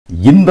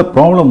இந்த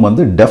ப்ராப்ளம்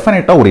வந்து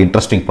டெஃபினட்டாக ஒரு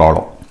இன்ட்ரெஸ்டிங்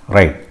ப்ராப்ளம்,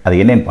 ரைட்? அது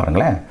என்னன்னு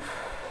பாருங்களேன்.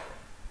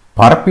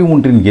 பரப்பி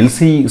ஒன்றின்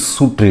எல்சி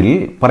சுற்றில்,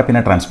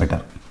 பரப்பின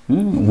டிரான்ஸ்மிட்டர்,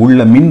 உள்ள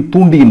மின்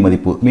தூண்டியின்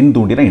மதிப்பு, மின்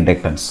தூண்டின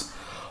இண்டக்டன்ஸ்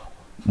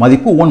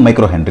மதிப்பு 1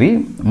 மைக்ரோ ஹென்றி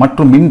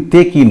மற்றும் மின்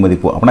தேக்கியின்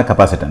மதிப்பு அப்படின்னா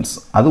கெப்பாசிட்டன்ஸ்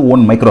அது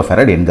 1 மைக்ரோ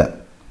ஃபெரட் என்க,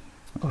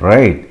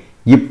 ரைட்?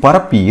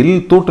 இப்பரப்பியில்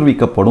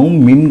தோற்றுவிக்கப்படும்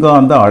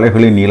மின்காந்த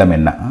அலைகளின் நீளம்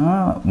என்ன?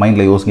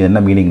 மைண்டில் யோசிங்க,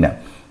 என்ன மீனிங்னா?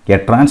 A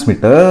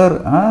transmitter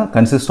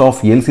consists of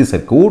LC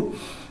circuit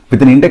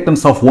with an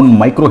inductance of 1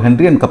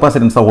 microhenry and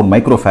capacitance of 1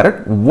 microfarad.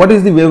 What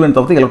is the wavelength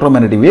of the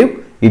electromagnetic wave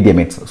it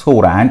emits? So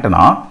ஒரு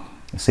ஆண்டனா,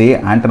 say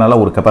ஆண்டனால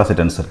ஒரு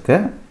capacitance இருக்கு,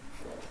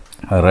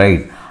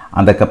 ரைட்?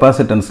 அந்த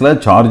capacitance-ல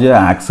சார்ஜை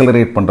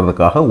ஆக்சலரேட்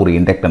பண்ணுறதுக்காக ஒரு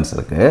inductance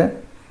இருக்கு,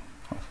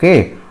 okay?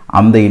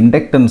 அந்த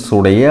inductance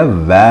உடைய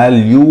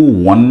வேல்யூ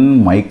 1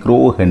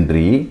 மைக்ரோ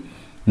ஹென்றி,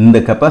 இந்த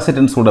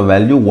capacitance உடைய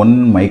வேல்யூ 1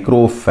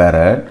 மைக்ரோ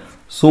ஃபெரட்.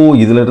 ஸோ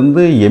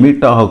இதிலிருந்து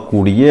எமிட்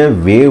ஆகக்கூடிய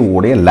வேவ்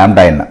உடைய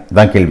லாம்டா என்ன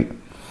தான் கேள்வி.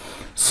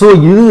 ஸோ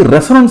இது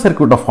ரெசனன்ஸ்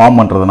சர்க்யூட்டை ஃபார்ம்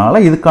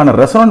பண்ணுறதுனால இதுக்கான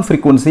ரெசனன்ஸ்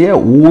ஃப்ரீக்வன்சியை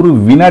ஒரு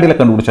வினாடியில்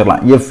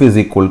கண்டுபிடிச்சிடலாம். F is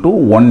equal to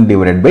 1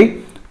 divided by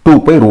 2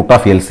 pi root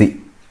of LC.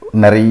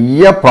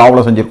 நிறைய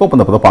ப்ராப்ளம் செஞ்சுருக்கோம், இப்போ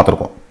இந்த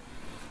பார்த்துருக்கோம்.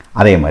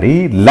 அதே மாதிரி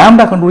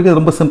லாம்டா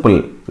கண்டுபிடிக்கிறது ரொம்ப சிம்பிள்.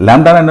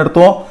 லாம்டா என்ன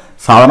அர்த்தம்?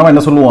 சாதாரணமாக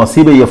என்ன சொல்லுவோம்?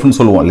 C/Fன்னு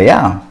சொல்லுவோம் இல்லையா,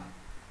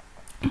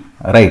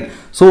 ரைட்?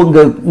 ஸோ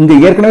இங்கே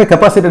ஏற்கனவே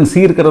கெப்பாசிட்டன்ஸ்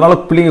C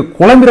இருக்கிறதுனால பிள்ளைங்க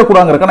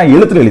குழம்பிடக்கூடாங்கிறக்க நான்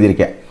எழுத்துல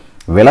எழுதியிருக்கேன்,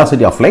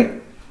 velocity of light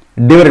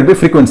divided by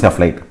frequency of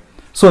light.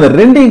 So இந்த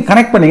ரெண்டையும்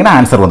கனெக்ட் பண்ணீங்கன்னா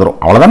ஆன்சர் வந்துடும்,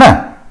 அவ்வளோதானே,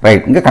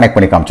 ரைட்? இங்கே கனெக்ட்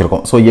பண்ணி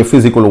காமிச்சிருக்கோம். So F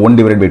is equal to 1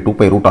 divided by 2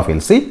 pi root of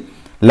LC,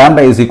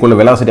 lambda is equal to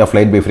velocity of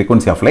light by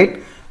frequency of light.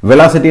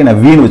 velocity நான்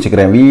V ன்னு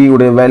வச்சுக்கிறேன், V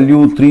உடைய value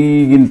 3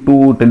 into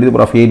 10 to the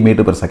power of 8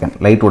 meter per second,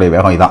 light உடைய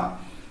வேகம் இதான்,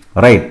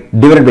 right?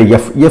 divided by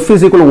F, F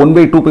is equal to 1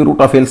 by 2 pi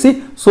root of LC.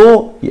 So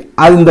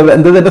அது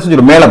இந்த என்ன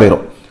செஞ்சிடும், மேலே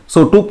போயிடும். So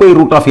 2 pi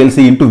root of LC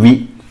into V,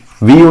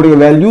 V உடைய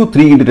value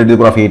 3 into 10 to the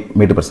power of 8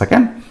 meter per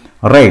second,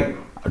 right?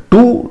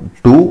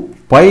 2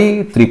 pi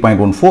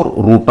 3.14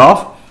 root of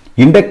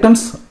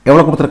inductance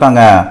எவ்வளவு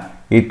கொடுத்திருக்காங்க?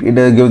 it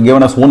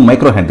given us 1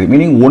 microhenry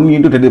meaning 1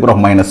 into 10 to the power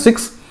of -6,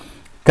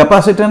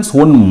 capacitance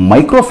 1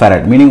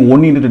 microfarad meaning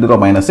 1 into 10 to the power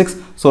of -6.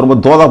 So ரொம்ப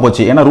தோதா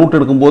போச்சு, ஏன்னா root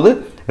எடுக்கும்போது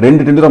 2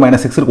 10 to the power of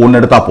 -6 இருக்கு, 1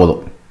 எடுத்தா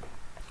போதும்.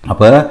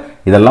 அப்போ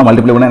இதெல்லாம்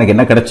மல்டிப்ளை பண்ணால் எனக்கு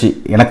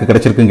என்ன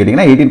கிடைச்சிருக்குன்னு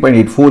கேட்டிங்கன்னா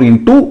 18.84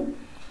 into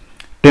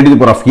 10 to the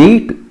power of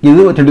 8,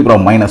 இது 10 to the power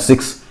of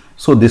 -6.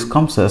 So this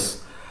comes as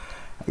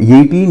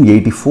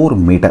 1884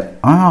 metre,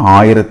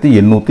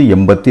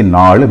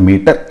 1884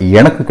 metre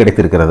எனக்கு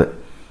கிடைத்திருக்கிறது.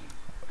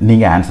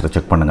 நீங்கள் ஆன்சரை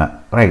செக் பண்ணுங்க,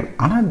 ரைட்?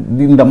 ஆனால்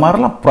இந்த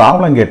மாதிரிலாம்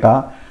ப்ராப்ளம்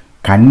கேட்டால்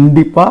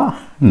கண்டிப்பாக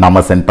நம்ம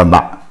சென்டம்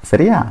தான்,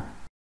 சரியா?